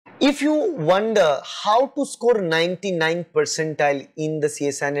If you wonder how to score 99 percentile in the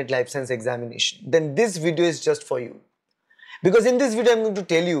CSIR NET Life Science examination, then this video is just for you. Because in this video, I'm going to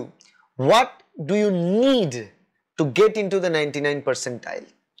tell you what do you need to get into the 99 percentile.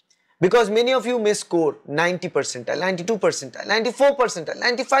 Because many of you may score 90 percentile, 92 percentile, 94 percentile,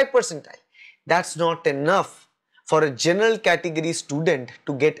 95 percentile. That's not enough for a general category student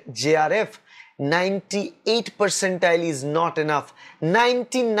to get JRF. 98 percentile is not enough.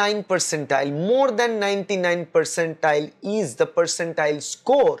 99 percentile, more than 99 percentile is the percentile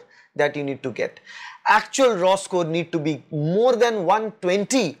score that you need to get. Actual raw score need to be more than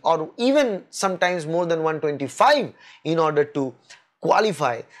 120 or even sometimes more than 125 in order to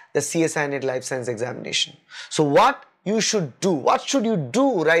qualify the CSIR NET Life Science examination. So what you should do, what should you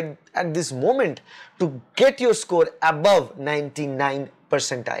do right at this moment to get your score above 99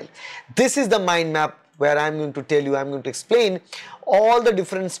 percentile? This is the mind map where I'm going to tell you, I'm going to explain all the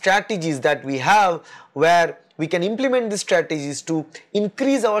different strategies that we have where we can implement these strategies to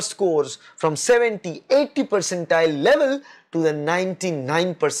increase our scores from 70, 80 percentile level to the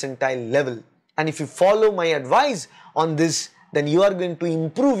 99 percentile level. And if you follow my advice on this, then you are going to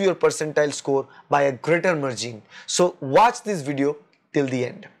improve your percentile score by a greater margin. So watch this video till the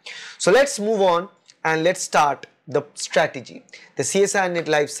end. So let's move on and let's start the strategy. The CSIR NET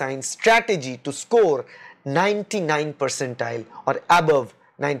Life Science strategy to score 99 percentile or above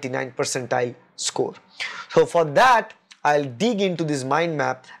 99 percentile score. So for that, I'll dig into this mind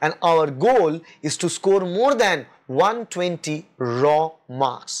map, and our goal is to score more than 120 raw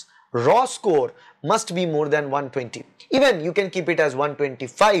marks. Raw score must be more than 120. Even you can keep it as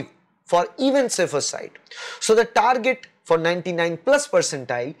 125 for even safer side. So the target for 99 plus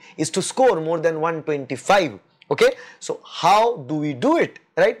percentile is to score more than 125. Okay, so how do we do it,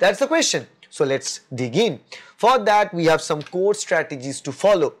 right? That's the question. So let's dig in. For that, we have some core strategies to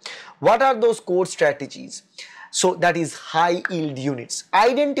follow. What are those core strategies? So that is high yield units.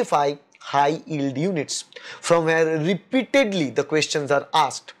 Identify high yield units from where repeatedly the questions are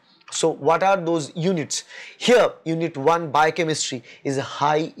asked. So what are those units? Here, unit 1 biochemistry is a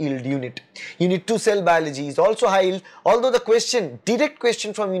high yield unit. Unit 2 cell biology is also high yield, although the direct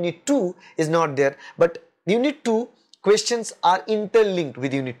question from unit 2 is not there, but unit 2 questions are interlinked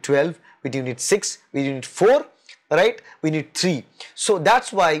with unit 12, with unit 6, with unit 4, right, with unit 3. So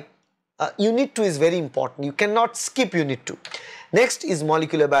that's why unit 2 is very important. You cannot skip unit 2. Next is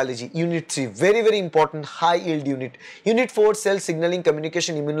molecular biology, unit 3, very, very important, high yield unit. Unit 4, cell signaling,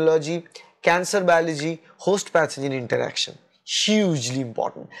 communication, immunology, cancer biology, host pathogen interaction, hugely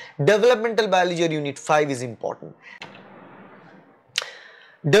important. Developmental biology or unit 5 is important.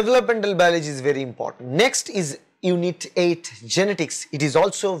 Developmental biology is very important. Next is unit 8, genetics. It is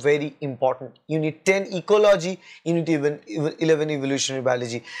also very important. Unit 10, ecology. Unit 11, evolutionary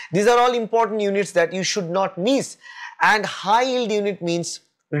biology. These are all important units that you should not miss. And high yield unit means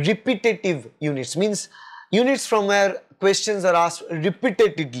repetitive units, means units from where questions are asked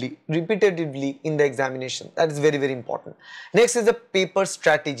repetitively in the examination. That is very, very important. Next is the paper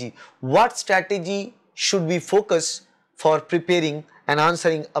strategy. What strategy should we focus for preparing and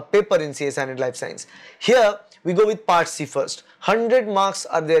answering a paper in CSIR NET Life Science? Here we go with part C first. 100 marks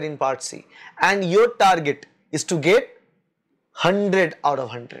are there in part C, and your target is to get 100 out of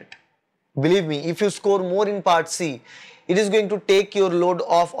 100. Believe me, if you score more in part C, it is going to take your load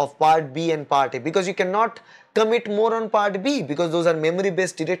off of part B and part A, because you cannot commit more on part B because those are memory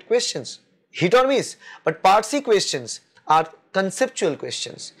based direct questions, hit or miss. But part C questions are conceptual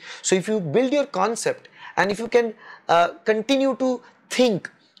questions. So if you build your concept and if you can continue to think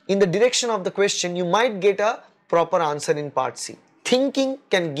in the direction of the question, you might get a proper answer in part C. Thinking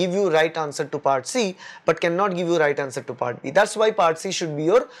can give you right answer to part C, but cannot give you right answer to part B. That's why part C should be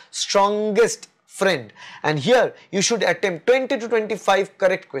your strongest friend. And here you should attempt 20 to 25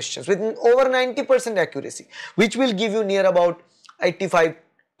 correct questions with over 90% accuracy, which will give you near about 85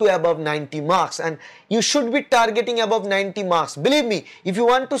 to above 90 marks. And you should be targeting above 90 marks. Believe me, if you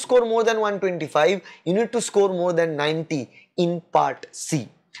want to score more than 125, you need to score more than 90 in part C.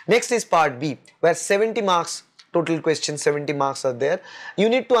 Next is part B, where 70 marks, total questions, 70 marks are there. You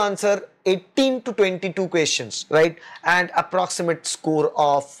need to answer 18 to 22 questions, right? And approximate score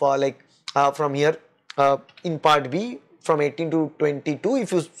of from here in part B from 18 to 22,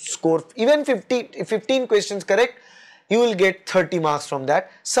 if you score even 15 questions correct, you will get 30 marks from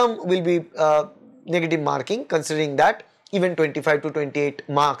that. Some will be negative marking, considering that even 25 to 28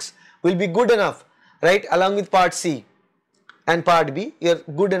 marks will be good enough, right? Along with part C and part B, you are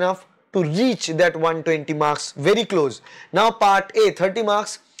good enough to reach that 120 marks, very close. Now part A, 30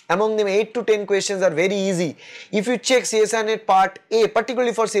 marks, Among them 8 to 10 questions are very easy. If you check CSIR NET Part A,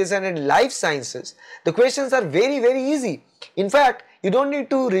 particularly for CSIR NET Life Sciences, the questions are very easy. In fact, you don't need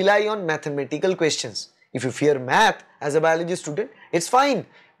to rely on mathematical questions. If you fear math as a biology student, it's fine.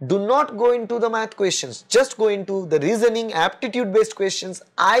 Do not go into the math questions. Just go into the reasoning, aptitude based questions,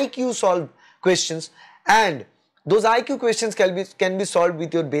 IQ solved questions, and those IQ questions can be solved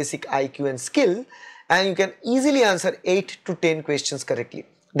with your basic IQ and skill, and you can easily answer 8 to 10 questions correctly.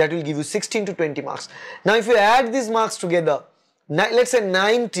 That will give you 16 to 20 marks. Now if you add these marks together, let's say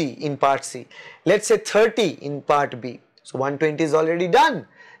 90 in part C, let's say 30 in part B, so 120 is already done.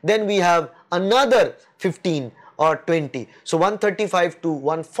 Then we have another 15 or 20, so 135 to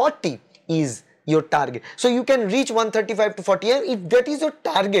 140 is your target. So you can reach 135 to 40, and if that is your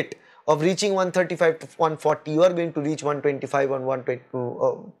target of reaching 135 to 140, you are going to reach 125 and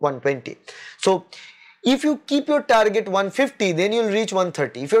 120. So if you keep your target 150, then you will reach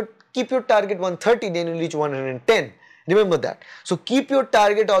 130. If you keep your target 130, then you will reach 110. Remember that. So keep your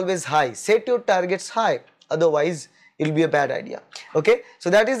target always high. Set your targets high. Otherwise, it will be a bad idea. Okay. So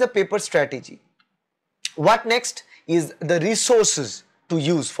that is the paper strategy. What next is the resources to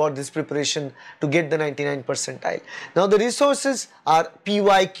use for this preparation to get the 99 percentile. Now the resources are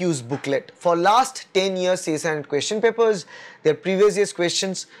PYQ's booklet. For last 10 years CSIR NET question papers, their previous year's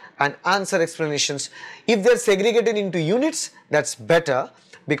questions and answer explanations. If they are segregated into units, that's better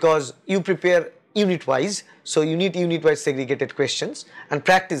because you prepare unit wise. So you need unit wise segregated questions and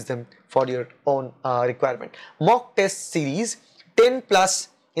practice them for your own requirement. Mock test series 10 plus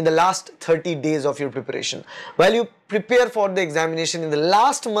in the last 30 days of your preparation. While you prepare for the examination in the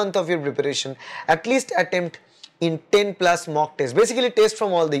last month of your preparation, at least attempt in 10 plus mock tests. Basically test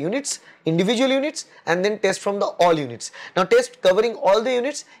from all the units, individual units, and then test from the all units. Now test covering all the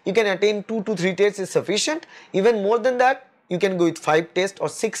units, you can attain 2 to 3 tests is sufficient. Even more than that, you can go with 5 tests or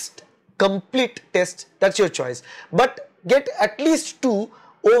 6 complete tests, that's your choice. But get at least 2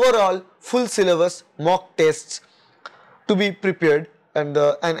 overall full syllabus mock tests to be prepared and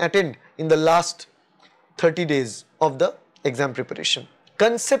attend in the last 30 days of the exam preparation.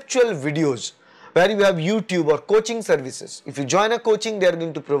 Conceptual videos where you have YouTube or coaching services. If you join a coaching, they are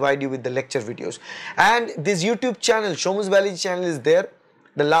going to provide you with the lecture videos. And this YouTube channel, Shomu's Biology channel, is there,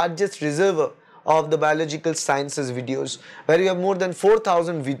 the largest reservoir of the biological sciences videos, where you have more than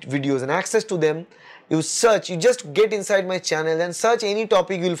 4,000 videos and access to them. You search, you just get inside my channel and search any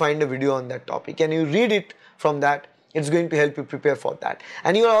topic, you will find a video on that topic and you read it from that. It's going to help you prepare for that.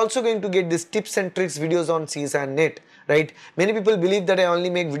 And you are also going to get these tips and tricks videos on CSIR NET, right? Many people believe that I only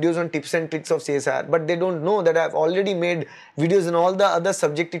make videos on tips and tricks of CSIR, but they don't know that I've already made videos on all the other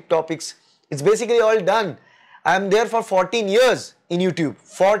subjective topics. It's basically all done. I am there for 14 years in YouTube,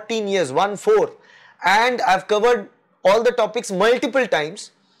 14 years, 1-4, and I've covered all the topics multiple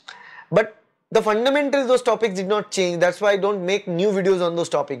times, but the fundamentals of those topics did not change. That's why I don't make new videos on those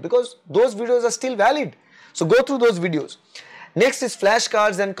topics, because those videos are still valid. So go through those videos. Next is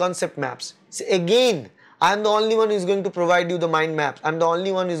flashcards and concept maps. So again, I am the only one who is going to provide you the mind maps. I am the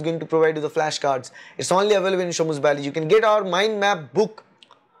only one who is going to provide you the flashcards. It's only available in Shomu's Biology. You can get our mind map book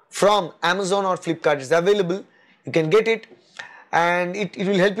from Amazon or Flipkart. It's available. You can get it, and it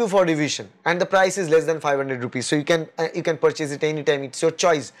will help you for revision. And the price is less than 500 rupees. So you can purchase it anytime. It's your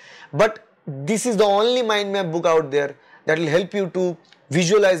choice. But this is the only mind map book out there that will help you to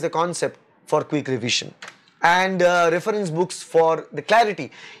visualize the concept for quick revision. And reference books for the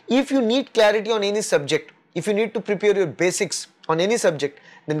clarity. If you need clarity on any subject, if you need to prepare your basics on any subject,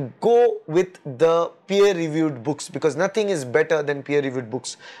 then go with the peer-reviewed books, because nothing is better than peer-reviewed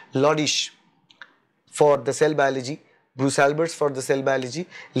books. Lodish for the cell biology, Bruce Alberts for the cell biology,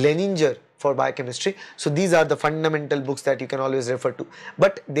 Leninger for biochemistry. So these are the fundamental books that you can always refer to,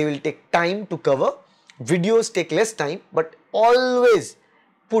 but they will take time to cover. Videos take less time, but always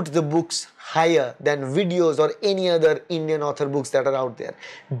put the books higher than videos or any other Indian author books that are out there.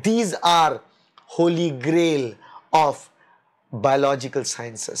 These are holy grail of biological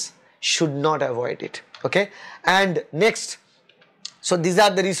sciences. Should not avoid it. Okay. And next, so these are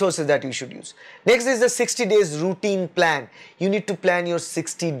the resources that you should use. Next is the 60 days routine plan. You need to plan your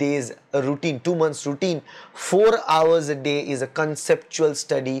 60 days routine, 2 months routine. 4 hours a day is a conceptual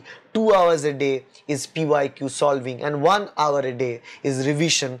study, 2 hours a day is PYQ solving, and 1 hour a day is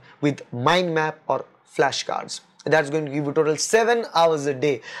revision with mind map or flashcards. That's going to give you total 7 hours a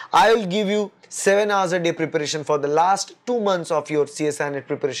day. I will give you 7 hours a day preparation for the last 2 months of your CSIR NET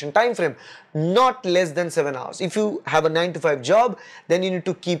preparation time frame, not less than 7 hours. If you have a 9 to 5 job, then you need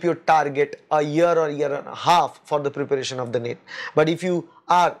to keep your target a year or year and a half for the preparation of the NET. But if you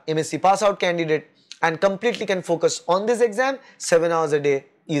are MSc pass out candidate and completely can focus on this exam, 7 hours a day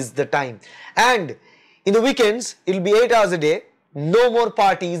is the time. And in the weekends, it will be 8 hours a day, no more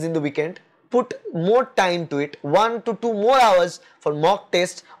parties in the weekend. Put more time to it, 1 to 2 more hours for mock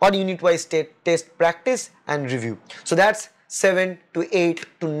tests or unit-wise test practice and review. So that's 7 to 8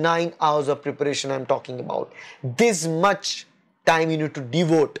 to 9 hours of preparation I'm talking about. This much time you need to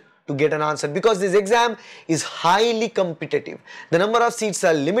devote to get an answer, because this exam is highly competitive. The number of seats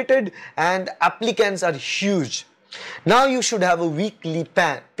are limited and applicants are huge. Now you should have a weekly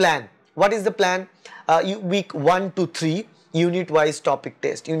plan. What is the plan? Week 1 to 3 unit wise topic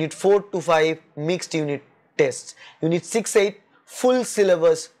test, unit 4 to 5 mixed unit tests, unit 6-8 full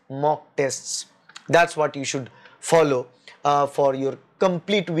syllabus mock tests. That's what you should follow for your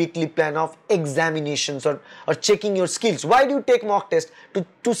complete weekly plan of examinations or checking your skills. Why do you take mock test?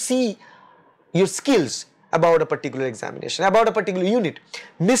 To see your skills about a particular examination, about a particular unit.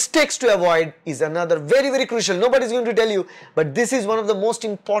 Mistakes to avoid is another very, very crucial. Nobody is going to tell you, but this is one of the most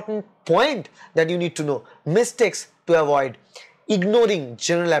important point that you need to know. Mistakes to avoid. Ignoring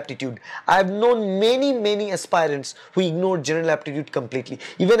general aptitude. I have known many aspirants who ignored general aptitude completely.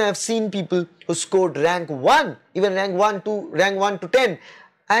 Even I have seen people who scored rank 1, even rank 1 to 10,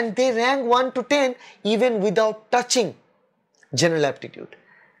 and they rank 1 to 10 even without touching general aptitude,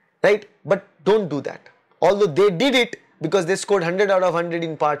 right? But don't do that. Although they did it because they scored 100 out of 100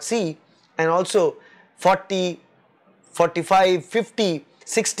 in part C and also 40, 45, 50,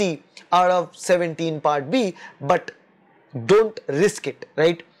 60 out of 70 in part B, but don't risk it,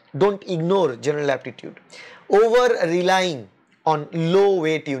 right? Don't ignore general aptitude. Over relying on low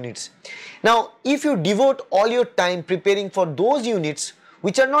weight units. Now, if you devote all your time preparing for those units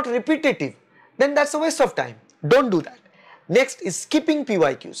which are not repetitive, then that's a waste of time. Don't do that. Next is skipping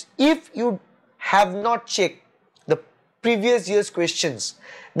PYQs. If you have not checked the previous year's questions,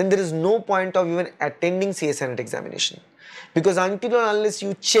 then there is no point of even attending CSIR NET examination. Because until and unless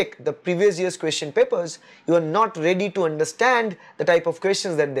you check the previous year's question papers, you are not ready to understand the type of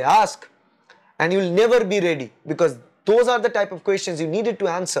questions that they ask, and you will never be ready, because those are the type of questions you needed to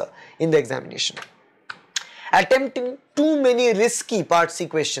answer in the examination. Attempting too many risky part C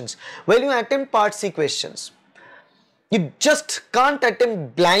questions. When you attempt part C questions, you just can't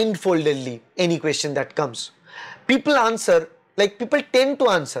attempt blindfoldedly any question that comes. People tend to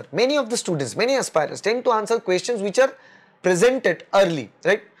answer, many of the students, many aspirants tend to answer questions which are presented early,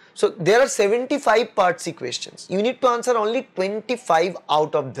 right? So there are 75 part C questions. You need to answer only 25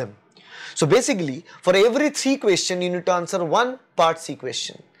 out of them. So basically, for every 3 questions, you need to answer 1 part C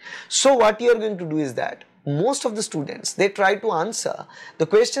question. So what you are going to do is that most of the students, they try to answer the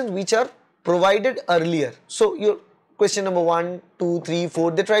questions which are provided earlier. So your question number 1, 2, 3,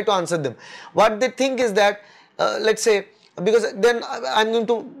 4, they try to answer them. What they think is that, let's say, because then I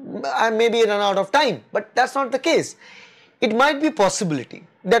may run out of time, but that's not the case. It might be a possibility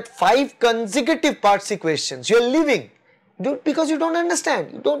that 5 consecutive part C questions you are leaving because you don't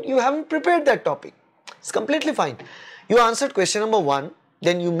understand, you haven't prepared that topic. It's completely fine. You answered question number 1,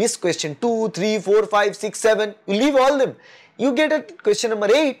 then you miss question 2, 3, 4, 5, 6, 7, you leave all them. You get a question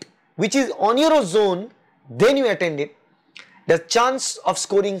number 8 which is on your zone, then you attend it. The chance of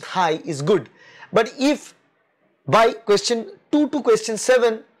scoring high is good. But if by question 2 to question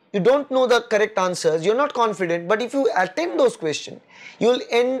 7, you don't know the correct answers, you're not confident, but if you attend those questions, you will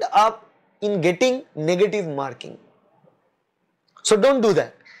end up in getting negative marking. So don't do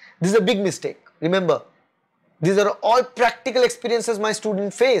that. This is a big mistake. Remember, these are all practical experiences my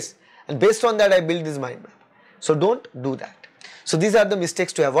students face, and based on that I build this mind map. So don't do that. So these are the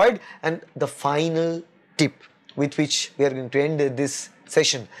mistakes to avoid, and the final tip with which we are going to end this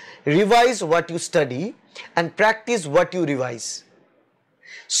session. Revise what you study and practice what you revise.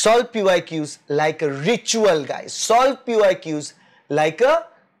 Solve PYQs like a ritual, guys. Solve PYQs like a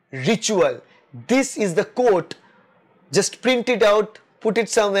ritual. This is the quote. Just print it out, put it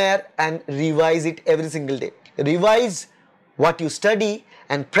somewhere and revise it every single day. Revise what you study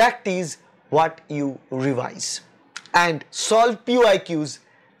and practice what you revise. And solve PYQs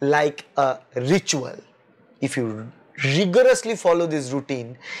like a ritual. If you rigorously follow this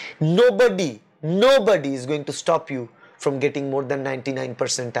routine, nobody is going to stop you from getting more than 99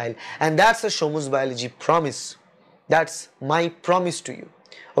 percentile, and that's a Shomu's Biology promise. That's my promise to you.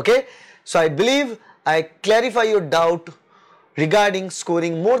 Okay, so I believe I clarify your doubt regarding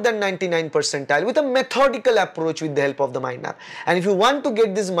scoring more than 99 percentile with a methodical approach with the help of the mind map. And if you want to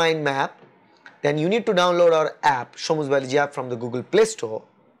get this mind map, then you need to download our app, Shomu's Biology app, from the Google Play Store,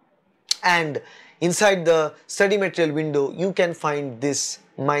 and inside the study material window you can find this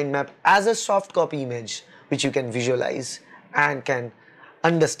mind map as a soft copy image which you can visualize and can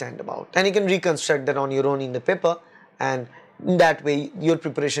understand about, and you can reconstruct that on your own in the paper and That way your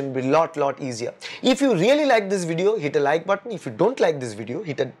preparation will be lot easier. If you really like this video, hit a like button. If you don't like this video,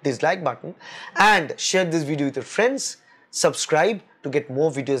 hit a dislike button and share this video with your friends. Subscribe to get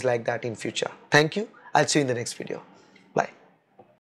more videos like that in future. Thank you. I'll see you in the next video.